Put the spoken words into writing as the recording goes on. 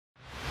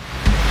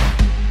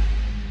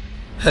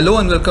Hello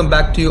and welcome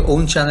back to your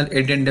own channel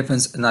Indian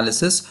Defense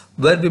Analysis,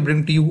 where we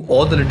bring to you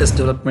all the latest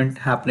development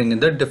happening in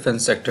the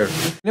defense sector.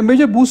 In a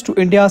major boost to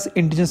India's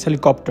indigenous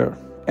helicopter,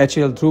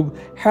 HAL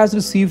Dhruv has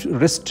received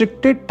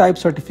restricted type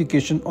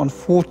certification on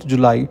 4th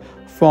July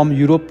from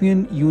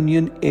European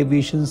Union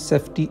Aviation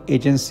Safety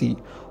Agency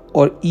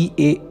or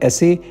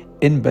EASA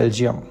in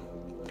Belgium.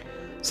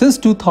 Since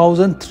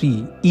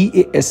 2003,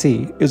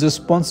 EASA is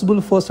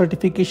responsible for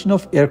certification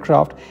of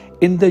aircraft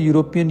in the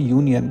European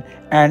Union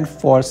and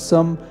for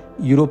some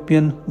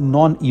European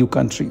non-EU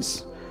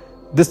countries.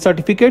 This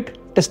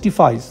certificate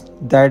testifies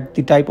that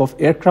the type of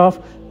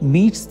aircraft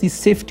meets the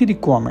safety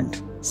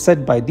requirement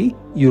set by the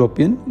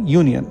European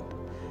Union.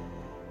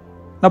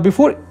 Now,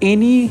 before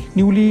any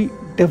newly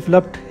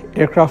developed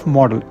aircraft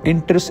model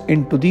enters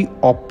into the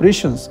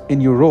operations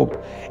in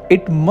Europe,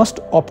 it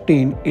must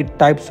obtain a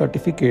type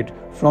certificate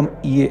from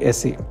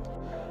EASA.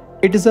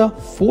 It is a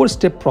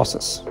four-step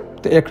process.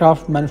 The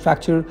aircraft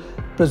manufacturer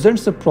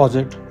presents the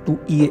project to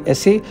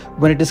EASA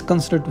when it is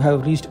considered to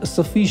have reached a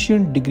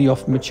sufficient degree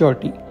of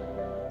maturity.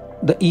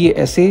 The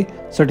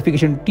EASA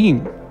certification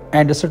team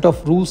and a set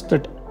of rules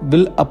that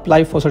will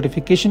apply for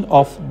certification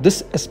of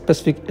this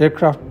specific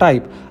aircraft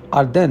type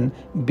are then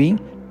being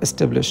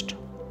established.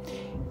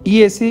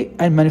 EASA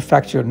and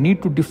manufacturer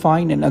need to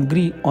define and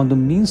agree on the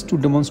means to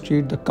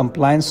demonstrate the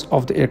compliance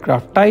of the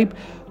aircraft type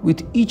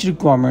with each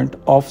requirement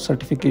of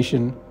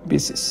certification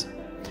basis.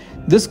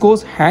 This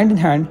goes hand in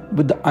hand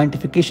with the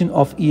identification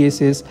of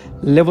EASA's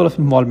level of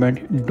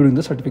involvement during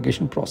the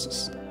certification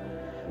process.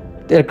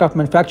 The aircraft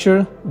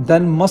manufacturer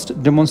then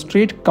must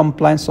demonstrate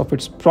compliance of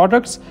its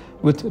products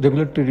with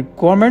regulatory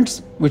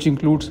requirements, which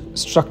includes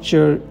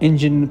structure,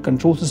 engine,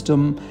 control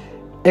system,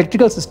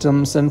 electrical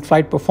systems, and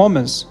flight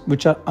performance,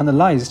 which are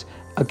analyzed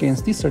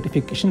against the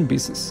certification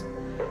basis.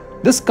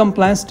 This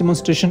compliance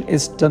demonstration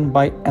is done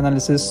by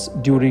analysis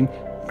during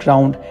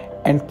ground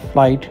and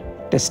flight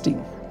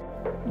testing.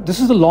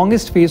 This is the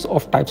longest phase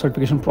of type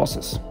certification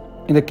process.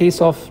 In the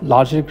case of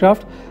large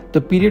aircraft,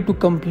 the period to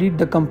complete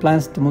the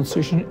compliance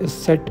demonstration is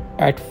set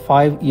at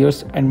 5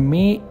 years and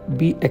may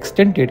be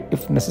extended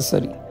if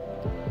necessary.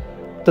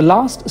 The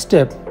last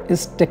step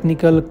is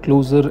technical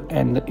closure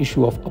and the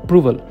issue of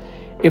approval.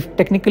 If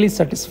technically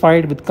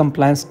satisfied with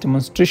compliance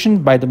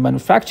demonstration by the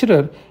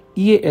manufacturer,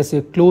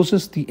 EASA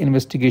closes the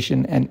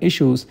investigation and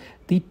issues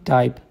the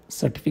type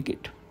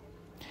certificate.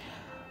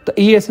 The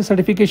EASA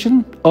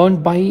certification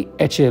earned by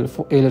HAL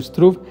for ALH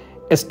Dhruv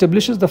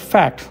establishes the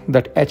fact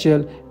that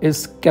HAL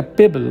is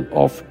capable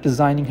of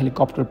designing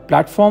helicopter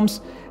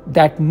platforms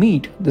that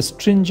meet the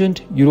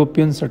stringent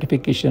European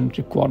certification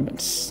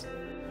requirements.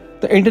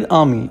 The Indian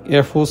Army,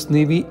 Air Force,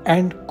 Navy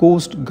and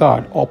Coast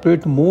Guard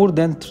operate more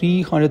than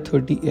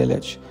 330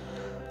 ALH.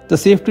 The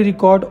safety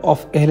record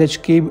of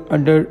ALH came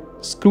under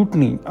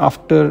scrutiny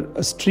after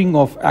a string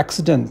of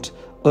accidents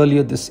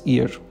earlier this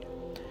year.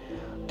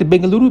 The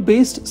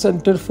Bengaluru-based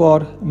Centre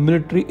for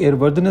Military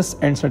Airworthiness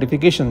and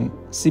Certification,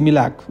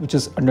 CEMILAC, which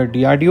is under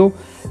DRDO,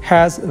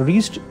 has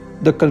reached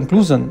the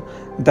conclusion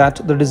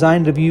that the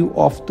design review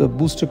of the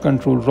booster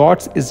control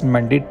rods is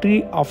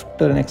mandatory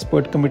after an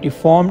expert committee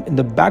formed in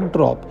the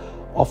backdrop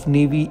of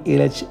Navy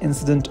ALH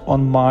incident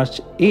on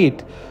March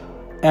 8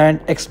 and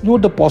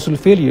explored the possible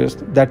failures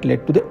that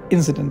led to the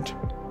incident.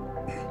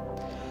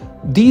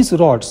 These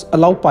rods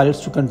allow pilots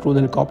to control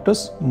the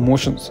helicopter's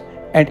motions,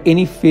 and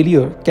any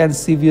failure can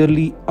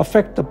severely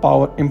affect the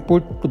power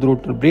input to the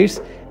rotor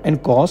blades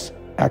and cause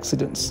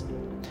accidents.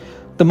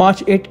 The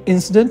March 8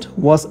 incident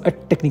was a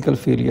technical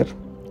failure,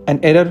 an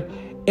error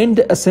in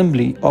the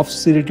assembly of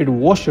serrated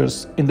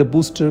washers in the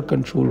booster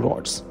control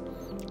rods.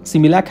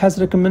 CEMILAC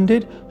has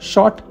recommended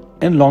short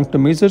and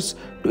long-term measures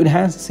to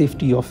enhance the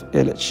safety of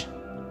ALH.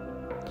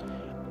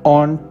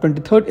 On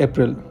 23rd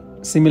April,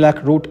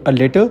 CEMILAC wrote a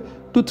letter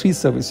to 3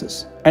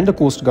 services and the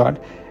Coast Guard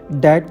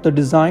that the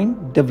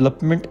design,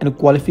 development and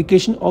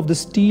qualification of the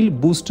steel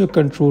booster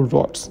control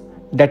rods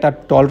that are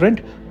tolerant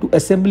to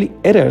assembly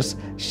errors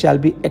shall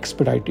be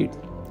expedited,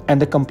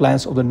 and the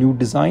compliance of the new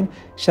design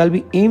shall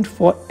be aimed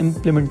for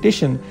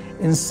implementation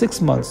in 6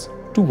 months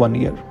to 1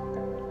 year.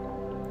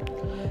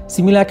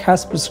 CEMILAC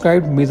has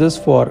prescribed measures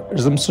for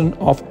resumption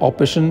of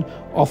operation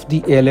of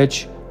the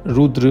ALH,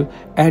 Rudra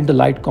and the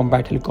light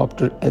combat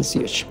helicopter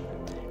LCH.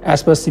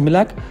 As per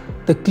CEMILAC,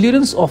 the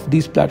clearance of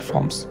these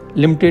platforms,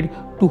 limited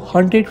to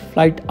 100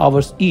 flight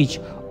hours each,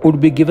 would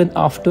be given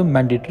after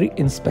mandatory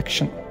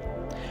inspection.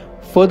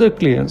 Further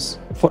clearance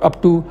for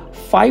up to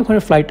 500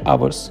 flight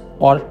hours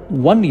or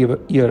 1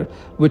 year,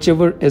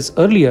 whichever is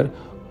earlier,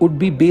 would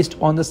be based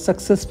on the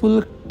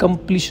successful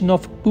completion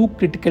of 2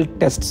 critical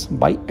tests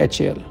by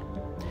HAL.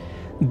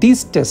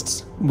 These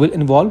tests will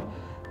involve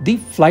the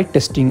flight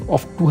testing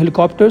of 2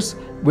 helicopters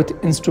with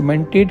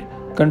instrumented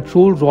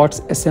control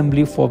rods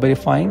assembly for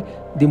verifying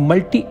the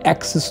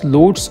multi-axis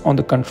loads on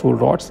the control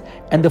rods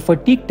and the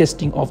fatigue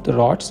testing of the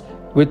rods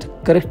with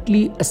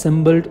correctly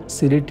assembled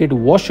serrated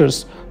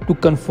washers to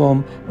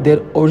confirm their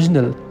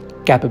original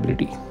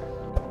capability.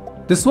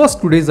 This was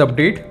today's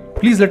update.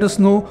 Please let us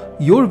know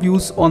your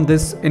views on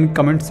this in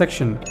comment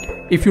section.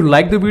 If you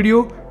like the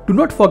video, Do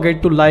not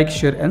forget to like,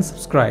 share and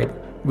subscribe.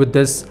 With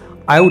this,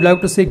 I would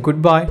like to say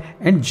goodbye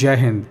and Jai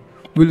Hind.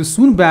 We'll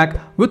soon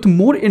back with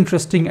more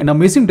interesting and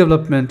amazing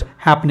development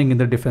happening in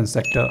the defense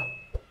sector.